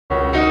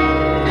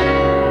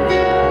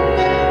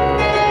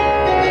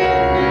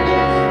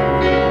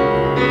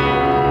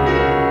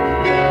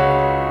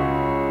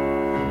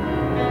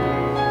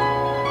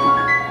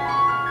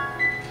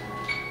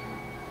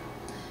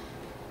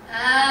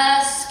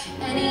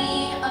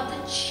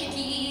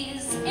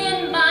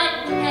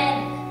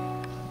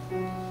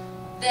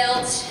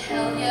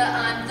tell ya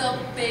I'm the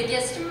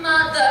biggest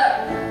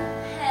mother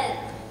hen.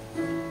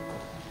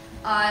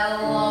 I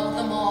love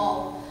them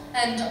all,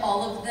 and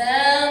all of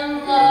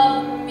them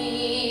love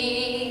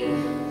me.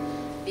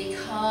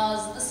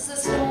 Because the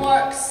system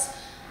works,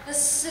 the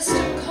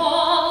system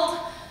called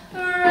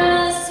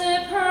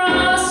reciprocity.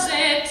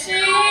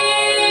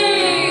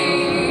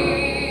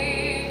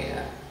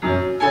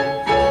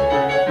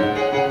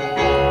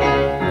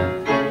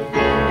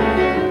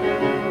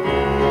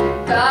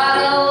 Got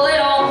a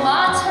little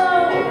motto,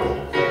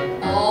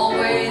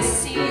 always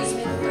sees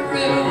me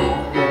through.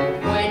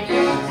 When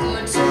you're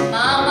good to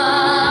mama,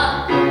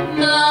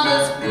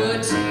 mama's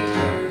good to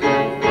you.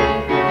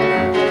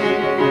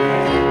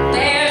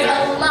 There's a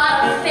lot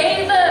of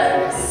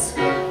favors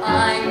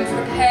I'm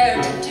prepared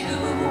to do.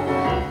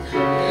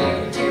 You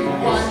do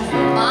one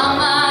for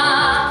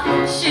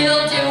mama,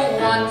 she'll do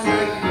one for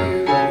you.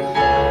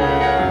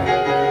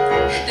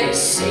 They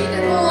say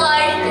that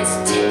life is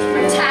tit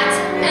for tat,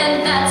 and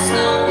that's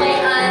the way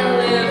I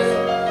live.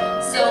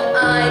 So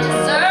I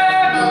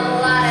deserve a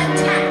lot of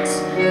tact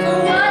for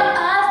what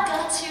I've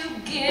got to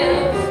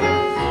give.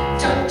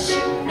 Don't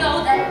you know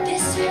that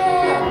this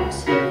hand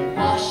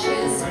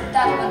washes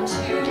that one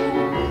too?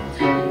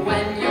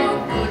 When you're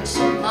good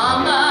to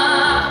mama,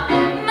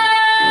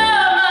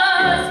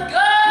 mama's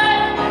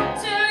good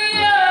to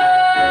you.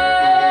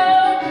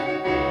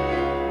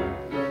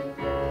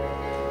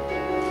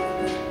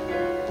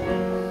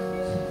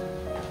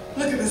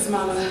 Look at this,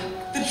 Mama.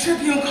 The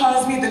Tribune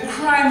calls me the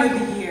crime of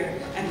the year,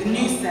 and the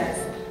news says,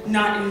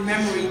 not in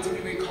memory do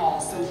we recall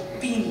so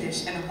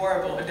fiendish and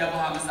horrible a double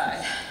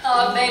homicide.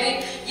 Oh,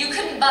 baby, you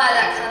couldn't buy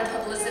that kind of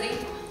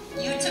publicity.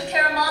 You took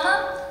care of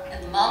mama,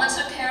 and mama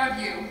took care of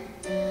you.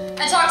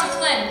 I talked to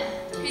Flynn.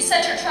 He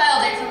set your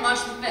trial date for March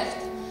the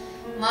 5th.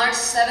 March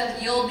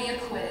 7th, you'll be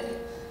acquitted.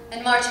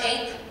 And March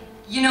 8th,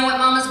 you know what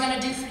mama's gonna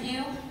do for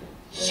you?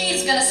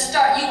 She's gonna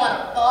start you on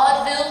a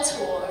vaudeville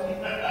tour.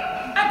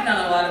 I've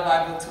done a lot of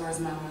vaudeville tours,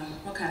 Mama.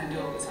 What kind of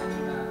deal are we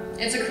talking about?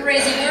 It's a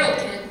crazy world,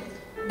 kid.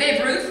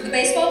 Babe Ruth, the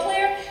baseball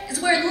player, is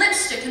wearing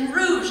lipstick and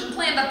rouge and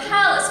playing the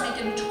palace,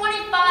 making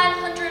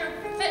 $2,500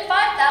 or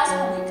 $5,000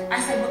 a week. I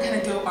said, what kind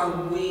of deal are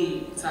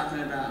we talking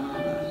about, Mama?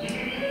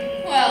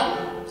 Well,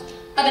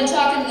 I've been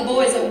talking to the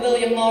boys at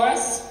William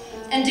Morris,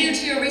 and due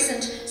to your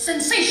recent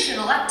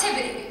sensational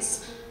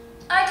activities,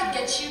 I could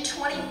get you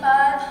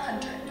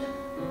 $2,500.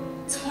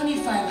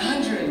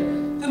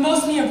 $2,500? The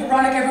most me and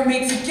Veronica ever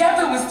made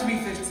together was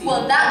 $350.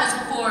 Well, that was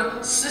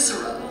before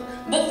Cicero,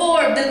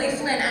 before Billy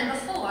Flynn, and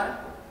before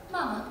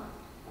Mama.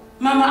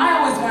 Mama, I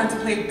always wanted to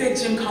play Big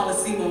Jim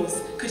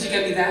Coliseumos. Could you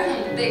get me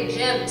that? Big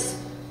Jims.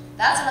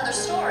 That's another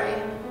story.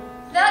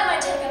 That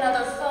might take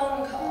another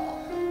phone call.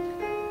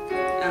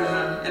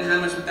 And how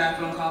much would that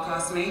phone call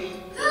cost me?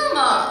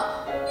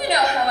 Velma, you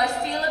know how I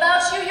feel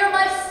about you. You're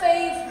my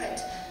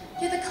favorite.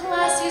 You're the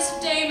classiest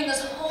dame in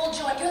this whole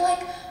joint. You're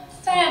like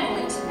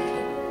family to me.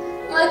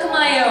 Like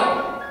my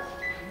own.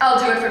 I'll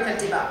do it for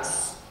 $50.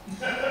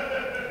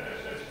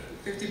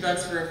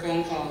 $50 for a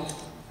phone call.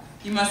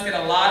 You must get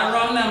a lot of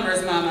wrong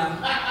numbers, Mama.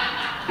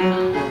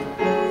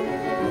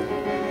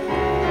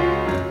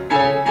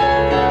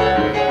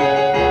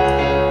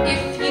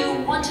 If you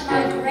want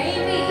my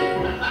gravy,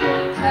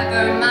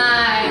 pepper my